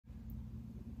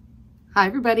Hi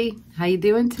everybody, how you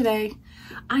doing today?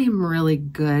 I am really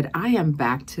good. I am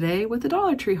back today with a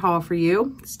Dollar Tree haul for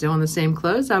you. Still in the same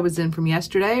clothes I was in from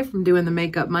yesterday from doing the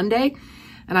Makeup Monday,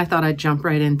 and I thought I'd jump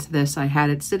right into this. I had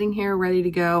it sitting here ready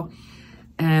to go,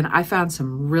 and I found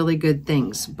some really good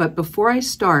things. But before I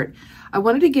start, I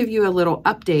wanted to give you a little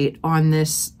update on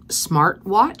this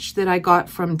smartwatch that I got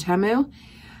from Temu.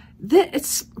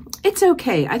 It's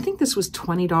okay. I think this was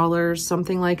 $20,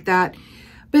 something like that,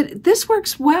 but this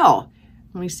works well.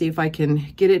 Let me see if I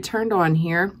can get it turned on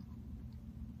here.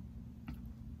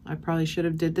 I probably should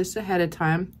have did this ahead of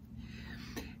time.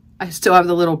 I still have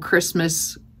the little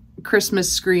Christmas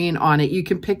screen on it. You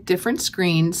can pick different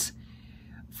screens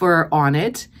on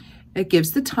it. It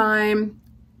gives the time,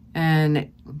 and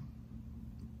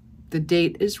the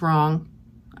date is wrong.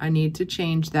 I need to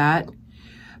change that.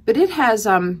 But it has,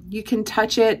 you can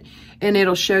touch it and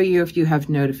it'll show you if you have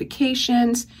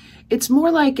notifications. It's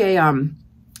more like a,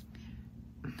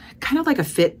 kind of like a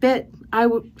Fitbit.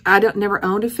 I never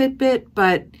owned a Fitbit,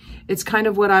 but it's kind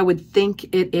of what I would think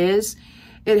it is.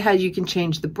 You can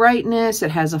change the brightness. It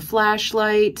has a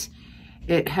flashlight.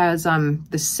 It has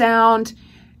the sound.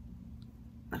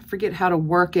 I forget how to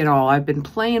work it all. I've been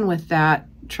playing with that,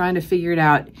 trying to figure it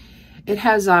out. It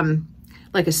has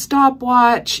like a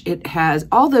stopwatch. It has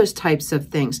all those types of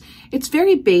things. It's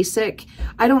very basic.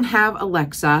 I don't have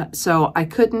Alexa, so I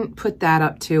couldn't put that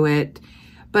up to it.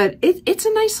 But it's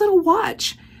a nice little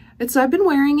watch. I've been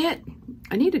wearing it.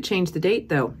 I need to change the date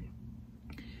though.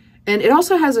 And it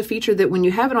also has a feature that when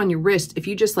you have it on your wrist, if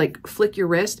you just like flick your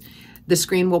wrist, the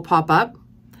screen will pop up.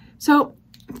 So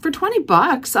for 20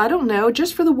 bucks, I don't know,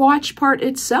 just for the watch part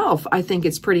itself, I think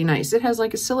it's pretty nice. It has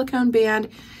like a silicone band.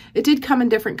 It did come in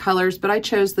different colors, but I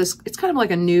chose this. It's kind of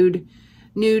like a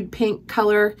nude pink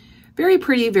color. Very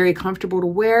pretty, very comfortable to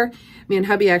wear. Me and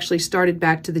hubby actually started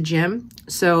back to the gym,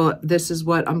 so this is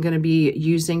what I'm going to be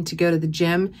using to go to the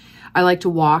gym. I like to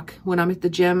walk when I'm at the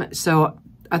gym, so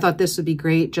I thought this would be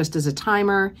great just as a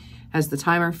timer, has the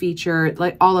timer feature,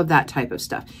 like all of that type of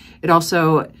stuff.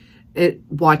 It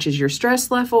watches your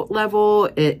stress level.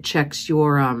 It checks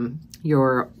your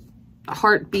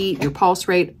heartbeat, your pulse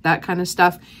rate, that kind of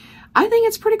stuff. I think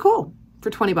it's pretty cool for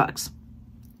 20 bucks.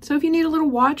 So if you need a little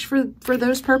watch for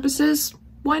those purposes,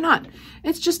 why not?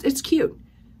 It's cute.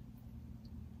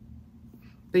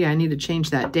 But yeah, I need to change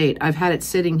that date. I've had it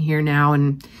sitting here now,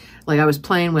 and like I was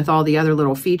playing with all the other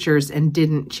little features and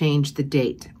didn't change the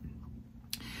date.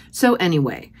 So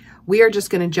anyway, we are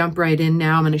just going to jump right in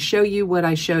now. I'm going to show you what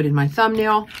I showed in my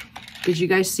thumbnail. Did you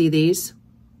guys see these?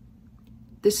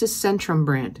 This is Centrum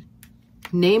brand.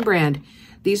 Name brand.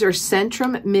 These are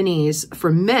Centrum Minis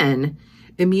for men,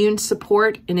 immune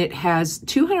support, and it has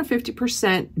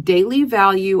 250% daily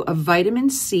value of vitamin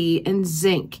C and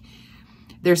zinc.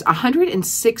 There's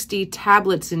 160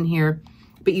 tablets in here,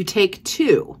 but you take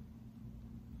 2.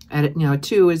 And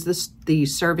 2 is the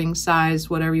serving size,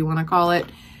 whatever you want to call it.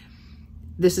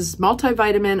 This is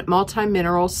multivitamin,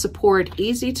 multi-mineral support,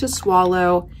 easy to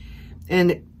swallow,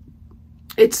 and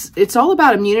it's all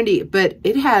about immunity, but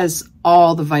it has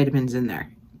all the vitamins in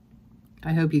there.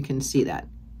 I hope you can see that.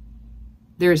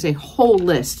 There's a whole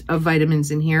list of vitamins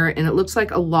in here, and it looks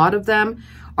like a lot of them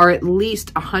are at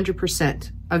least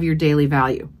 100% of your daily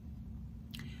value.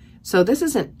 So this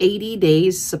is an 80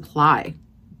 days supply.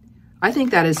 I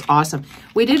think that is awesome.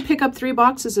 We did pick up 3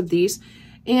 boxes of these,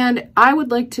 and I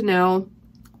would like to know,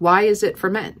 why is it for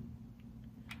men?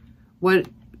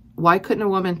 Why couldn't a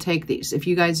woman take these? If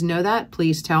you guys know that,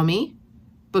 please tell me,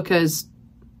 because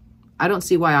I don't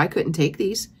see why I couldn't take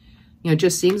these. It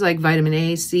just seems like vitamin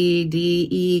A, C, D,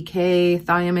 E, K,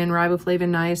 thiamine,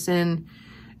 riboflavin, niacin.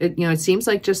 It seems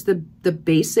like just the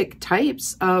basic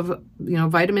types of,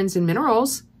 vitamins and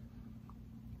minerals.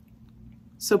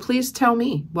 So please tell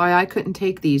me why I couldn't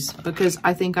take these, because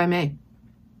I think I may.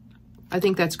 I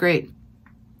think that's great.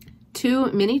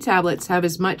 2 mini tablets have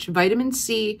as much vitamin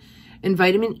C and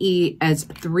vitamin E as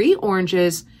 3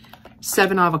 oranges,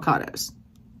 7 avocados.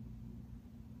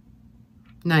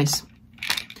 Nice.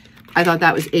 I thought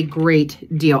that was a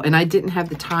great deal, and I didn't have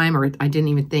the time, or I didn't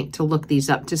even think to look these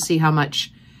up to see how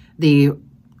much the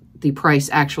price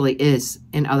actually is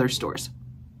in other stores.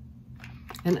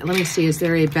 And let me see, is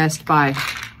there a Best Buy?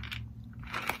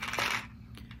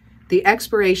 The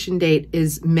expiration date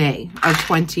is May of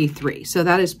 23. So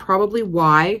that is probably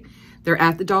why they're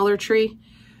at the Dollar Tree,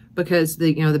 because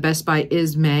the Best Buy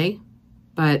is May.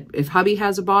 But if hubby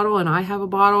has a bottle and I have a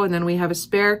bottle and then we have a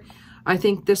spare, I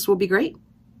think this will be great.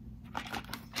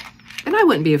 And I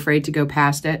wouldn't be afraid to go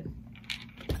past it,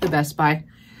 the Best Buy.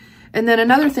 And then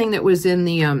another thing that was in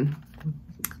the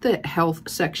health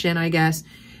section, I guess,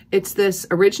 It's this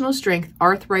Original Strength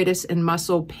Arthritis and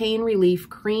Muscle Pain Relief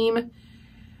Cream.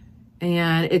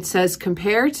 And it says,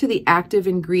 compare to the active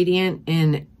ingredient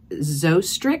in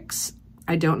Zostrix.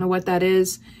 I don't know what that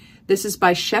is. This is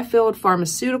by Sheffield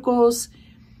Pharmaceuticals.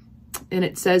 And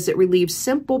it says it relieves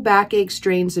simple backache,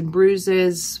 strains, and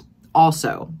bruises.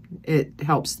 Also, it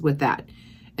helps with that.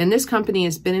 And this company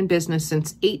has been in business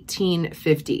since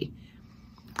 1850.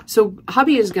 So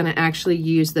hubby is going to actually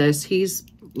use this. He's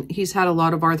had a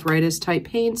lot of arthritis type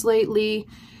pains lately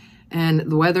and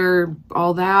the weather,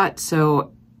 all that.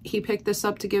 So he picked this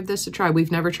up to give this a try.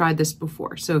 We've never tried this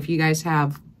before. So if you guys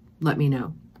have, let me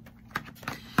know.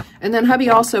 And then hubby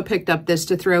also picked up this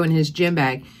to throw in his gym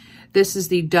bag. This is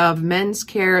the Dove Men's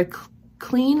Care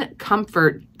Clean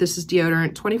Comfort. This is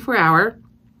deodorant, 24-hour.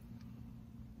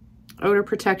 Odor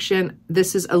protection.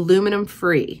 This is aluminum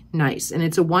free. Nice. And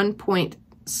it's a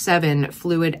 1.7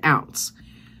 fluid ounce.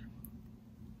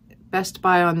 Best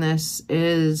buy on this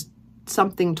is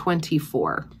something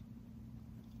 24.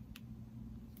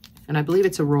 And I believe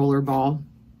it's a roller ball.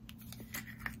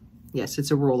 Yes,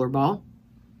 it's a roller ball.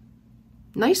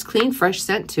 Nice, clean, fresh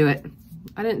scent to it.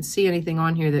 I didn't see anything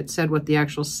on here that said what the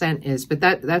actual scent is, but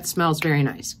that smells very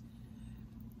nice.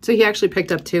 So he actually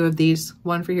picked up 2 of these,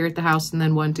 one for here at the house and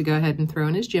then one to go ahead and throw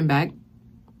in his gym bag.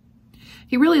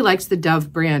 He really likes the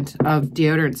Dove brand of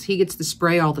deodorants. He gets the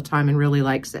spray all the time and really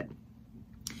likes it.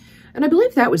 And I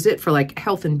believe that was it for like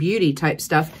health and beauty type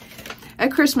stuff.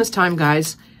 At Christmas time,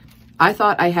 guys, I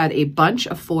thought I had a bunch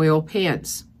of foil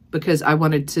pans because I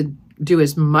wanted to do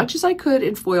as much as I could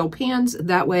in foil pans.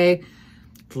 That way,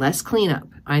 less cleanup.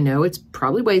 I know it's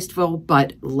probably wasteful,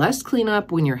 but less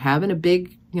cleanup when you're having a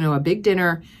big, a big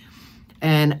dinner.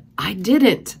 And I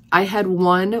didn't. I had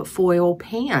 1 foil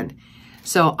pan.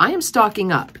 So I am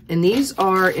stocking up. And these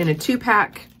are in a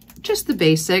 2-pack, just the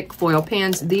basic foil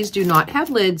pans. These do not have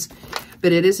lids,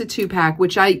 but it is a 2-pack,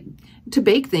 which to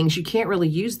bake things, you can't really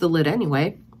use the lid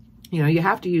anyway. You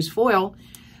have to use foil.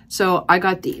 So I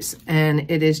got these,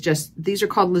 and it is just, these are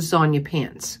called lasagna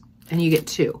pans, and you get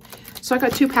 2. So I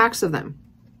got 2 packs of them.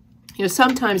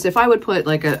 Sometimes if I would put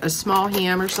like a small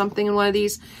ham or something in one of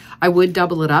these, I would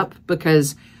double it up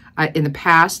because in the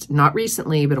past, not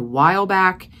recently, but a while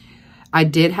back, I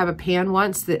did have a pan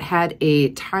once that had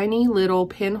a tiny little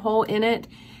pinhole in it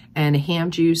and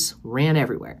ham juice ran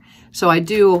everywhere. So I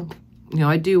do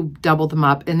double them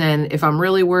up. And then if I'm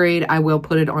really worried, I will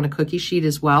put it on a cookie sheet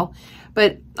as well.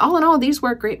 But all in all, these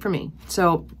work great for me.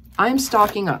 So I'm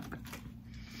stocking up.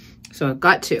 So I've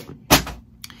got 2.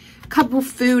 Couple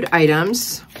food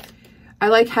items. I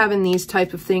like having these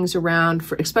type of things around,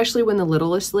 especially when the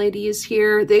littlest lady is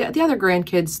here. The other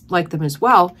grandkids like them as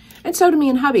well. And so do me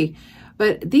and hubby.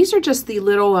 But these are just the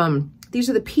little, these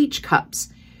are the peach cups.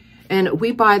 And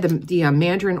we buy the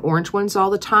mandarin orange ones all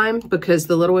the time because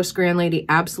the littlest grand lady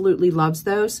absolutely loves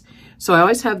those. So I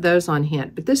always have those on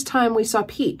hand. But this time we saw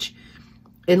peach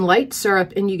in light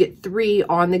syrup, and you get 3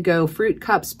 on-the-go fruit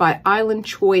cups by Island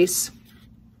Choice.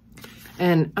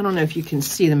 And I don't know if you can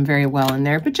see them very well in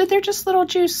there, but they're just little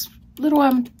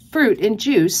fruit and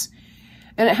juice.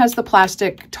 And it has the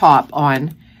plastic top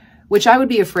on, which I would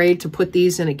be afraid to put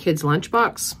these in a kid's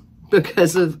lunchbox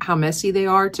because of how messy they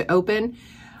are to open.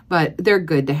 But they're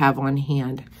good to have on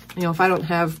hand. If I don't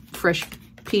have fresh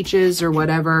peaches or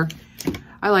whatever,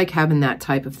 I like having that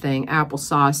type of thing.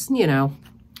 Applesauce,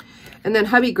 And then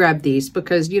hubby grabbed these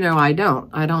because,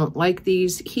 I don't like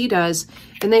these. He does.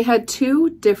 And they had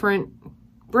 2 different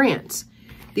brands.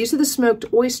 These are the smoked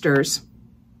oysters.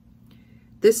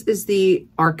 This is the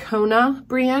Arcona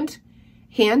brand.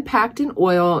 Hand-packed in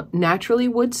oil, naturally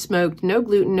wood smoked, no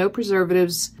gluten, no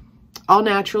preservatives, all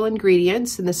natural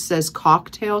ingredients. And this says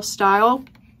cocktail style.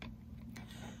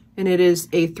 And it is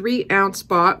a 3-ounce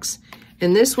box.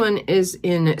 And this one is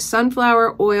in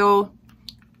sunflower oil.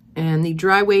 And the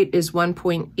dry weight is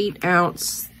 1.8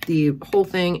 ounce. The whole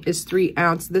thing is 3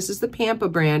 ounce. This is the Pampa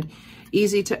brand.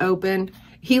 Easy to open.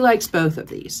 He likes both of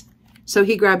these. So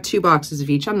he grabbed 2 boxes of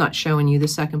each. I'm not showing you the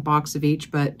second box of each,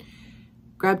 but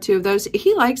grab 2 of those.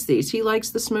 He likes these. He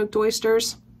likes the smoked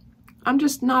oysters. I'm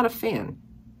just not a fan.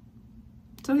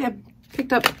 So yeah,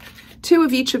 picked up 2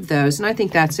 of each of those. And I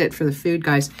think that's it for the food,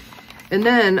 guys. And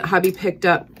then hubby picked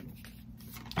up,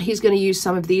 he's going to use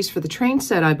some of these for the train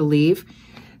set, I believe.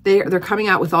 They're coming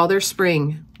out with all their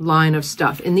spring line of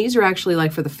stuff. And these are actually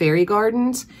like for the fairy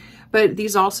gardens, but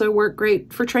these also work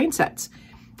great for train sets.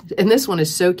 And this one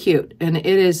is so cute. And it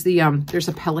is the, there's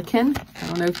a pelican. I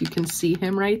don't know if you can see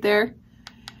him right there.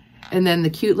 And then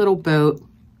the cute little boat.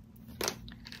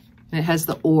 And it has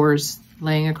the oars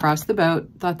laying across the boat.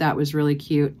 Thought that was really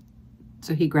cute.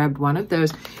 So he grabbed one of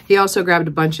those. He also grabbed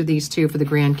a bunch of these too for the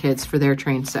grandkids for their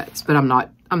train sets, but I'm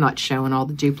not showing all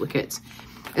the duplicates.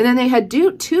 And then they had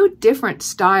two different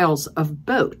styles of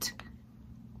boat.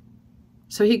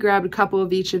 So he grabbed a couple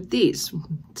of each of these,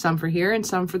 some for here and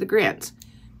some for the grands.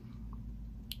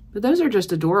 But those are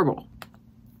just adorable.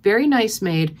 Very nice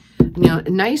made, you know,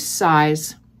 nice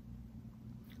size.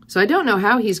 So I don't know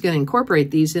how he's going to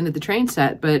incorporate these into the train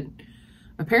set, but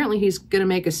apparently he's going to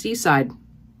make a seaside.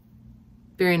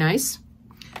 Very nice.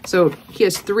 So he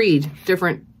has 3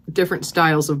 different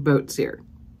styles of boats here.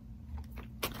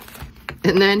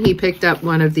 And then he picked up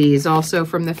one of these also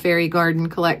from the Fairy Garden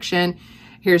collection.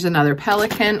 Here's another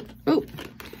pelican. Oh,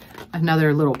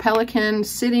 another little pelican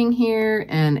sitting here,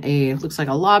 and looks like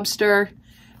a lobster,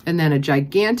 and then a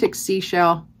gigantic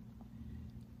seashell.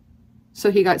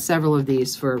 So he got several of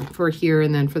these for here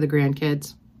and then for the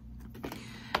grandkids.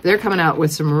 They're coming out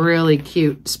with some really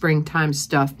cute springtime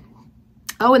stuff.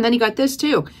 Oh, and then he got this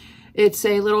too. It's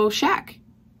a little shack,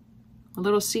 a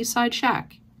little seaside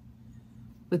shack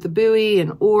with a buoy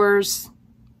and oars.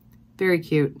 Very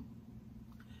cute.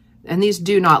 And these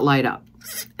do not light up.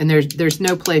 And there's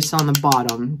no place on the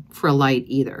bottom for a light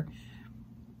either.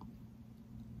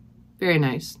 Very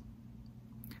nice.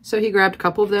 So he grabbed a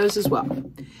couple of those as well.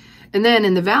 And then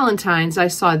in the Valentine's, I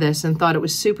saw this and thought it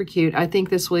was super cute. I think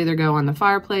this will either go on the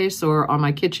fireplace or on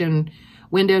my kitchen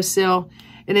windowsill.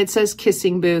 And it says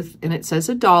kissing booth, and it says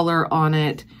 $1 on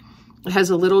it. It has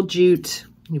a little jute,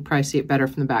 you probably see it better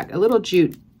from the back, a little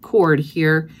jute cord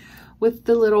here with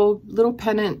the little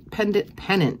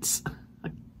pennants.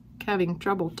 I'm having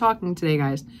trouble talking today,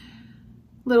 guys.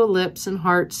 Little lips and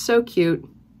hearts, so cute.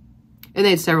 And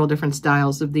they had several different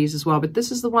styles of these as well, but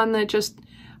this is the one that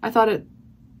I thought it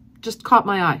just caught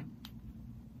my eye.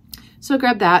 So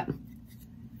grab that.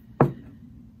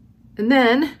 And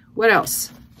then, what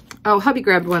else? Oh, hubby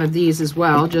grabbed one of these as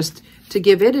well, just to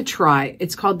give it a try.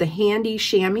 It's called the Handy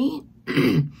Chamois.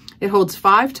 It holds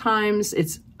 5 times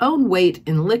its own weight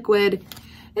in liquid.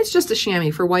 It's just a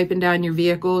chamois for wiping down your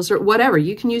vehicles or whatever.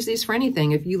 You can use these for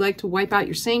anything. If you like to wipe out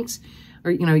your sinks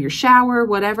or, you know, your shower,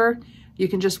 whatever, you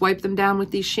can just wipe them down with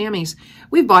these chamois.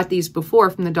 We bought these before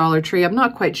from the Dollar Tree. I'm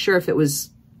not quite sure if it was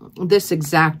this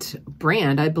exact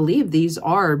brand. I believe these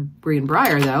are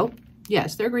Greenbrier though.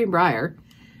 Yes, they're Greenbrier.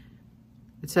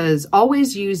 It says,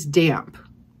 always use damp.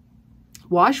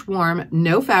 Wash warm,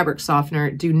 no fabric softener.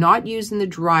 Do not use in the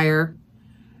dryer.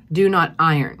 Do not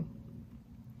iron.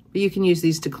 But you can use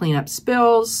these to clean up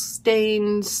spills,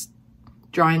 stains,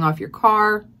 drying off your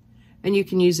car, and you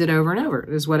can use it over and over,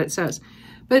 is what it says.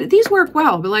 But these work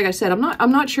well. But like I said,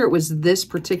 I'm not sure it was this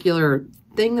particular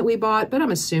thing that we bought, but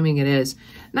I'm assuming it is.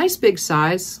 Nice big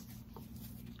size.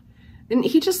 And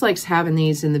he just likes having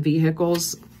these in the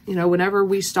vehicles. You know, whenever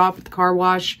we stop at the car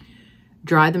wash,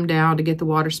 dry them down to get the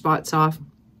water spots off.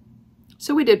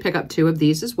 So we did pick up 2 of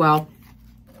these as well.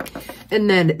 And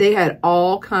then they had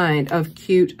all kind of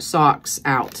cute socks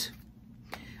out.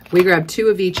 We grabbed 2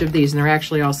 of each of these, and they're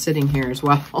actually all sitting here as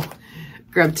well.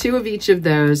 Grabbed 2 of each of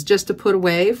those just to put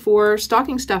away for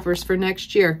stocking stuffers for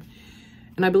next year.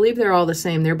 And I believe they're all the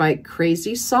same. They're by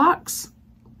Crazy Socks.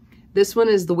 This one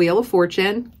is the Wheel of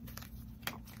Fortune.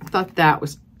 I thought that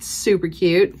was super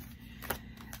cute.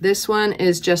 This one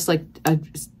is just like a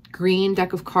green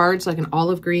deck of cards, like an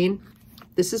olive green.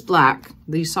 This is black.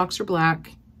 These socks are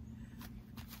black.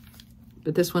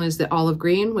 But this one is the olive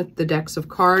green with the decks of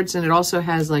cards, and it also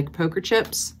has like poker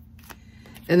chips.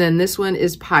 And then this one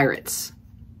is pirates,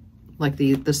 like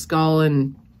the skull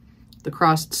and the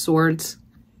crossed swords.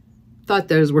 Thought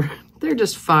those were, they're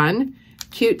just fun.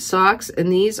 Cute socks.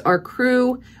 And these are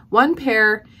Crew, 1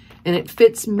 pair, and it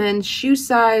fits men's shoe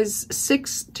size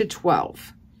 6 to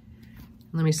 12.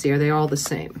 Let me see, are they all the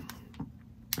same?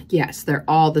 Yes, they're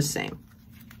all the same.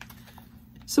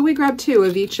 So we grabbed 2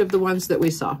 of each of the ones that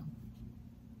we saw.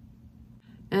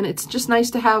 And it's just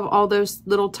nice to have all those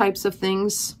little types of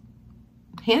things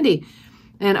handy.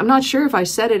 And I'm not sure if I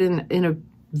said it in a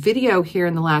video here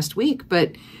in the last week,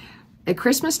 but at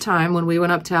Christmas time, when we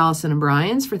went up to Allison and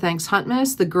Brian's for Thanks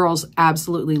Huntmas, the girls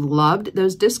absolutely loved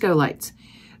those disco lights.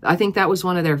 I think that was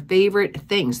one of their favorite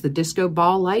things, the disco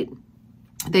ball light.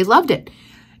 They loved it.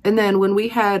 And then when we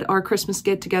had our Christmas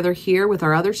get together here with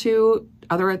our other two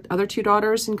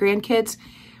daughters and grandkids,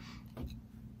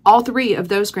 all 3 of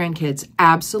those grandkids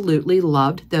absolutely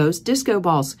loved those disco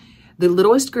balls. The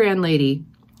littlest grandlady,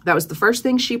 that was the first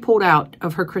thing she pulled out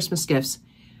of her Christmas gifts,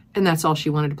 and that's all she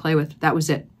wanted to play with. That was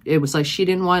it. It was like she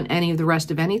didn't want any of the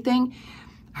rest of anything.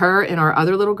 her and our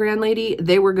other little grandlady,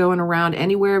 they were going around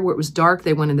anywhere where it was dark.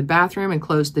 They went in the bathroom and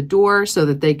closed the door so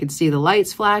that they could see the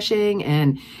lights flashing,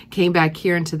 and came back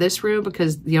here into this room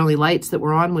because the only lights that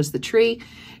were on was the tree.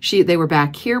 They were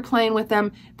back here playing with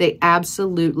them. They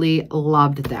absolutely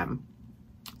loved them.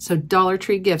 So Dollar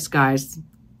Tree gifts, guys.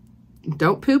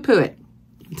 Don't poo-poo it.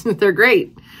 They're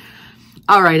great.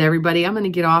 All right, everybody, I'm going to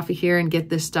get off of here and get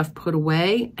this stuff put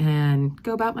away and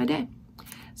go about my day.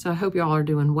 So I hope you all are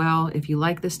doing well. If you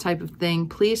like this type of thing,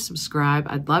 please subscribe.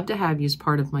 I'd love to have you as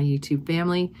part of my YouTube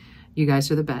family. You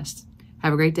guys are the best.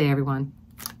 Have a great day, everyone.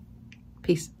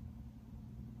 Peace.